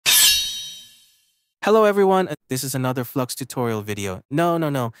Hello everyone, this is another Flux tutorial video.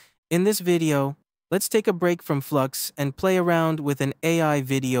 No. In this video, let's take a break from Flux and play around with an AI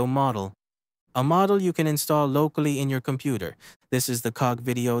video model. A model you can install locally in your computer. This is the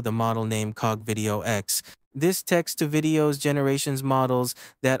CogVideo, the model named CogVideoX. This text-to-videos generations models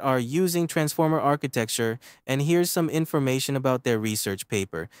that are using transformer architecture, and here's some information about their research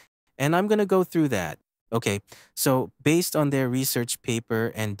paper. And I'm going to go through that. Okay, so based on their research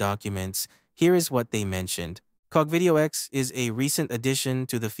paper and documents, here is what they mentioned. CogVideoX is a recent addition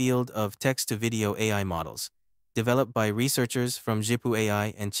to the field of text-to-video AI models. Developed by researchers from Zhipu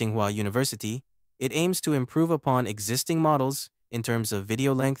AI and Tsinghua University, it aims to improve upon existing models in terms of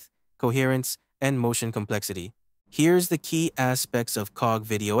video length, coherence, and motion complexity. Here's the key aspects of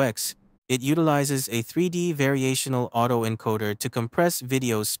CogVideoX. It utilizes a 3D variational autoencoder to compress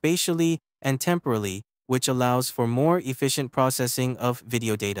videos spatially and temporally, which allows for more efficient processing of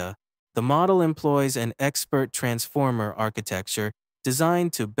video data. The model employs an expert transformer architecture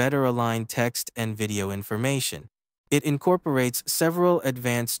designed to better align text and video information. It incorporates several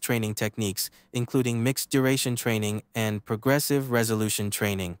advanced training techniques, including mixed duration training and progressive resolution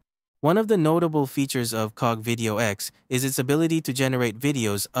training. One of the notable features of CogVideoX is its ability to generate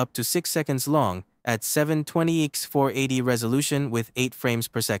videos up to 6 seconds long at 720x 480 resolution with 8 frames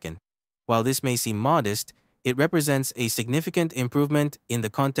per second. While this may seem modest, it represents a significant improvement in the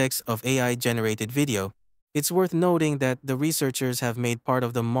context of AI-generated video. It's worth noting that the researchers have made part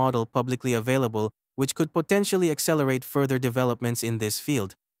of the model publicly available, which could potentially accelerate further developments in this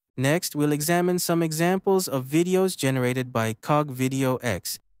field. Next, we'll examine some examples of videos generated by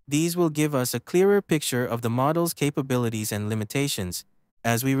CogVideoX. These will give us a clearer picture of the model's capabilities and limitations.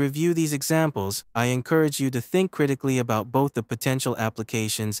 As we review these examples, I encourage you to think critically about both the potential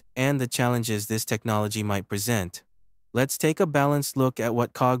applications and the challenges this technology might present. Let's take a balanced look at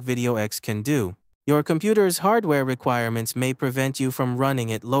what CogVideoX can do. Your computer's hardware requirements may prevent you from running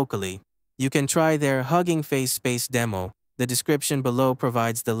it locally. You can try their Hugging Face Space demo. The description below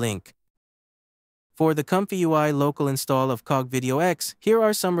provides the link. For the ComfyUI local install of CogVideoX, here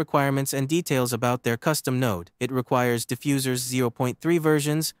are some requirements and details about their custom node. It requires Diffuser's 0.3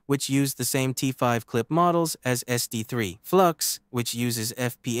 versions, which use the same T5 clip models as SD3. Flux, which uses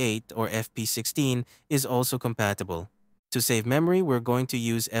FP8 or FP16, is also compatible. To save memory, we're going to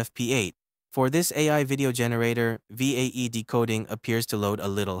use FP8. For this AI video generator, VAE decoding appears to load a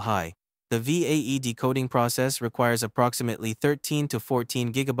little high. The VAE decoding process requires approximately 13 to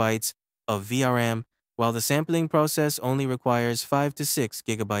 14 gigabytes of VRAM, while the sampling process only requires 5 to 6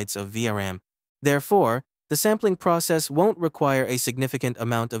 gigabytes of VRAM. Therefore, the sampling process won't require a significant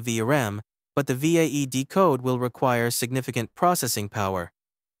amount of VRAM, but the VAE decode will require significant processing power.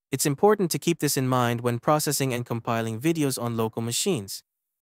 It's important to keep this in mind when processing and compiling videos on local machines.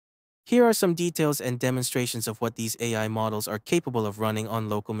 Here are some details and demonstrations of what these AI models are capable of running on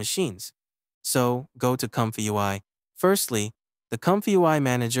local machines. So, go to ComfyUI. Firstly, the ComfyUI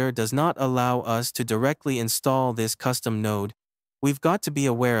Manager does not allow us to directly install this custom node. We've got to be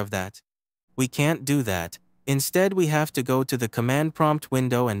aware of that. We can't do that. Instead, we have to go to the command prompt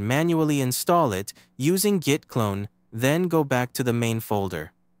window and manually install it using git clone, then go back to the main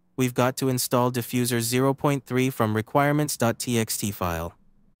folder. We've got to install Diffuser 0.3 from requirements.txt file.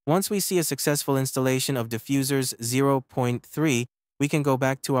 Once we see a successful installation of Diffuser's 0.3, we can go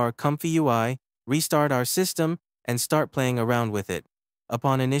back to our ComfyUI, restart our system, and start playing around with it.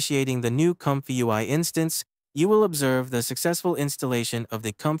 Upon initiating the new ComfyUI instance, you will observe the successful installation of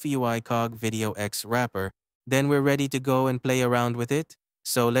the ComfyUI CogVideoX wrapper. Then we're ready to go and play around with it.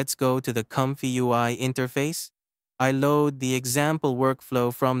 So let's go to the ComfyUI interface. I load the example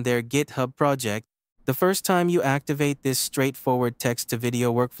workflow from their GitHub project. The first time you activate this straightforward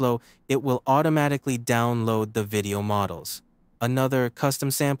text-to-video workflow, it will automatically download the video models. Another custom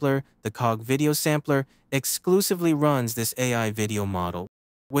sampler, the CogVideo sampler, exclusively runs this AI video model.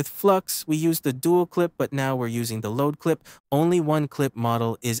 With Flux, we use the dual clip, but now we're using the load clip. Only one clip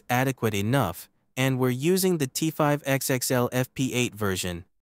model is adequate enough, and we're using the T5XXL FP8 version.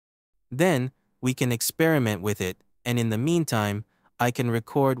 Then, we can experiment with it, and in the meantime, I can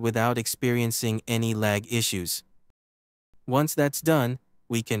record without experiencing any lag issues. Once that's done,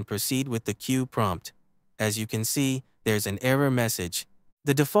 we can proceed with the cue prompt. As you can see, there's an error message.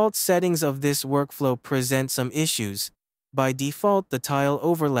 The default settings of this workflow present some issues. By default, the tile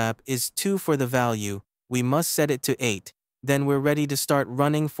overlap is 2 for the value. We must set it to 8. Then we're ready to start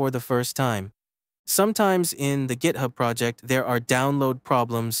running for the first time. Sometimes in the GitHub project, there are download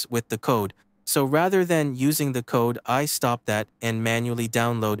problems with the code. So rather than using the code, I stop that and manually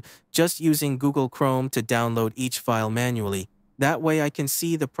download, just using Google Chrome to download each file manually. That way I can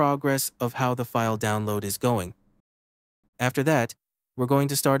see the progress of how the file download is going. After that, we're going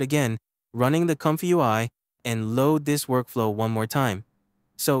to start again, running the Comfy UI and load this workflow one more time.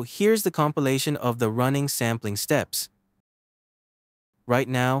 So here's the compilation of the running sampling steps. Right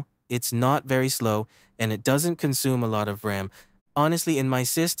now, it's not very slow and it doesn't consume a lot of RAM. Honestly, in my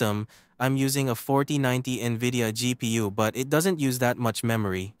system, I'm using a 4090 NVIDIA GPU, but it doesn't use that much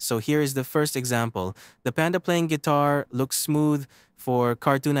memory. So here is the first example. The panda playing guitar looks smooth for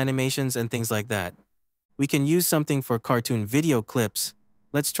cartoon animations and things like that. We can use something for cartoon video clips.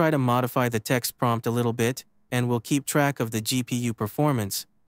 Let's try to modify the text prompt a little bit, and we'll keep track of the GPU performance.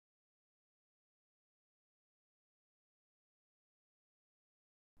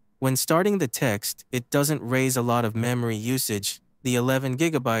 When starting the text, it doesn't raise a lot of memory usage. The 11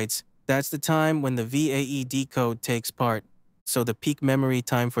 gigabytes, that's the time when the VAE decode takes part. So the peak memory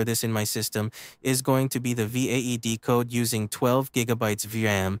time for this in my system is going to be the VAE decode using 12 gigabytes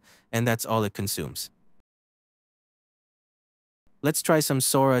VRAM, and that's all it consumes. Let's try some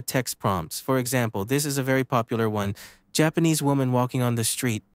Sora text prompts. For example, this is a very popular one. Japanese woman walking on the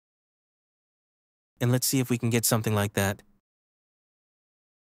street. And let's see if we can get something like that.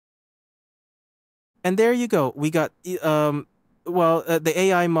 And there you go. We got, the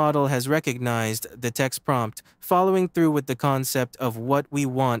AI model has recognized the text prompt, following through with the concept of what we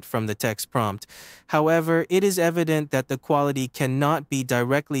want from the text prompt. However, it is evident that the quality cannot be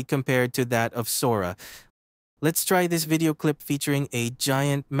directly compared to that of Sora. Let's try this video clip featuring a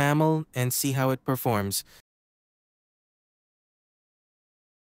giant mammal and see how it performs.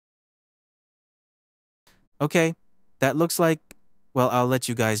 Okay, that looks like, well, I'll let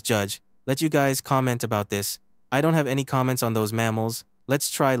you guys judge. Let you guys comment about this. I don't have any comments on those mammals. Let's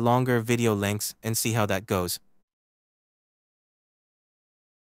try longer video lengths and see how that goes.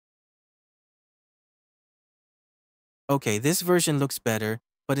 Okay, this version looks better,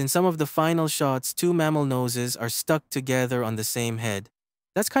 but in some of the final shots, two mammal noses are stuck together on the same head.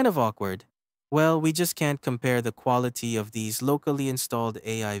 That's kind of awkward. Well, we just can't compare the quality of these locally installed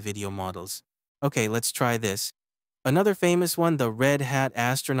AI video models. Okay, let's try this. Another famous one, the red hat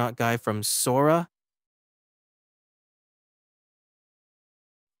astronaut guy from Sora.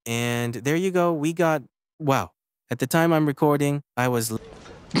 And there you go, we got, wow. At the time I'm recording,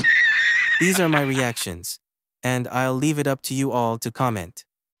 these are my reactions. And I'll leave it up to you all to comment.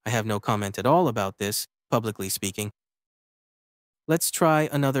 I have no comment at all about this, publicly speaking. Let's try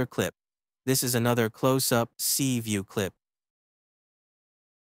another clip. This is another close-up sea view clip.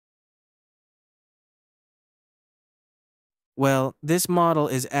 Well, this model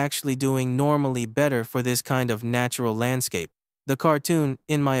is actually doing normally better for this kind of natural landscape. The cartoon,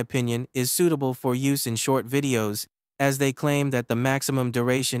 in my opinion, is suitable for use in short videos, as they claim that the maximum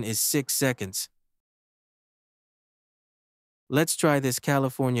duration is 6 seconds. Let's try this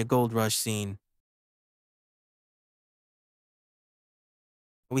California gold rush scene.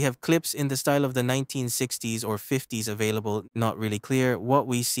 We have clips in the style of the 1960s or 50s available, not really clear. What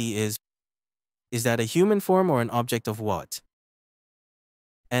we see is that a human form or an object of what?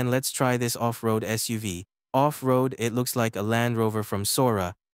 And let's try this off-road SUV. Off-road, it looks like a Land Rover from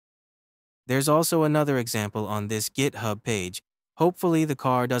Sora. There's also another example on this GitHub page. Hopefully the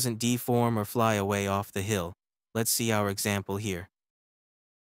car doesn't deform or fly away off the hill. Let's see our example here.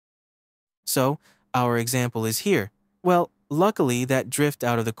 So, our example is here. Well, luckily that drift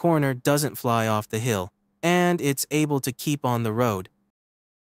out of the corner doesn't fly off the hill, and it's able to keep on the road.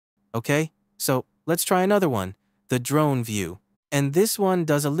 Okay, so let's try another one, the drone view. And this one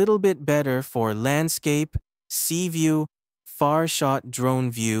does a little bit better for landscape, sea view, far shot drone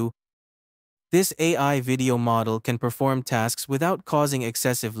view. This AI video model can perform tasks without causing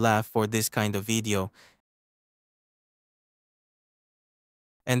excessive lag for this kind of video.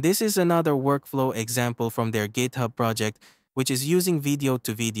 And this is another workflow example from their GitHub project, which is using video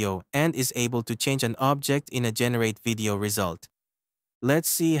to video and is able to change an object in a generate video result. Let's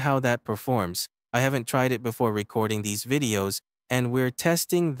see how that performs. I haven't tried it before recording these videos, and we're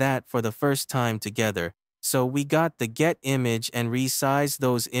testing that for the first time together. So we got the get image and resize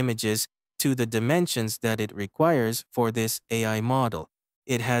those images to the dimensions that it requires for this AI model.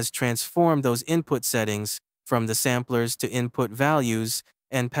 It has transformed those input settings from the samplers to input values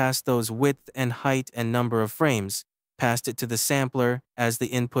and passed those width and height and number of frames, passed it to the sampler as the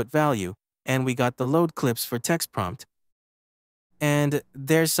input value, and we got the load clips for text prompt. And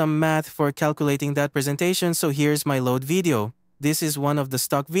there's some math for calculating that presentation, so here's my load video. This is one of the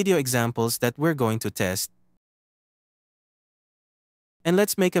stock video examples that we're going to test. And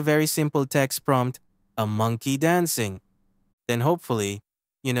let's make a very simple text prompt, a monkey dancing. Then hopefully,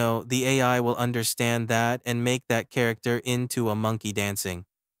 the AI will understand that and make that character into a monkey dancing.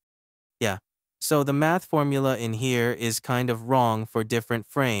 Yeah. So the math formula in here is kind of wrong for different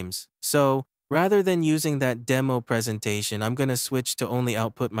frames. So rather than using that demo presentation, I'm going to switch to only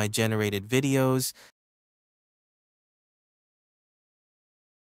output my generated videos.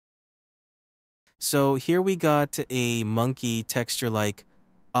 So here we got a monkey texture-like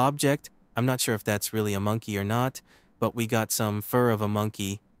object. I'm not sure if that's really a monkey or not, but we got some fur of a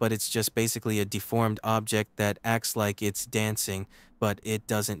monkey, but it's just basically a deformed object that acts like it's dancing, but it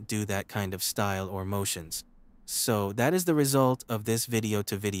doesn't do that kind of style or motions. So that is the result of this video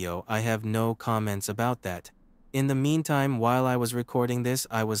to video. I have no comments about that. In the meantime, while I was recording this,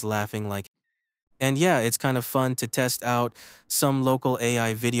 I was laughing like, and yeah, it's kind of fun to test out some local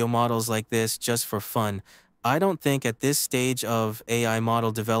AI video models like this just for fun. I don't think at this stage of AI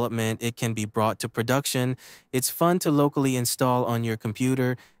model development it can be brought to production. It's fun to locally install on your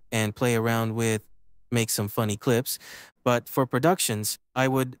computer and play around with, make some funny clips. But for productions,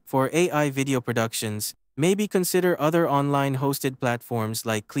 for AI video productions, maybe consider other online hosted platforms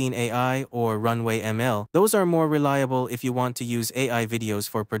like Clean AI or Runway ML. Those are more reliable if you want to use AI videos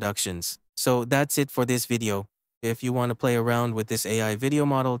for productions. So that's it for this video. If you want to play around with this AI video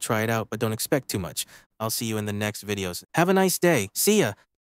model, try it out, but don't expect too much. I'll see you in the next videos. Have a nice day. See ya!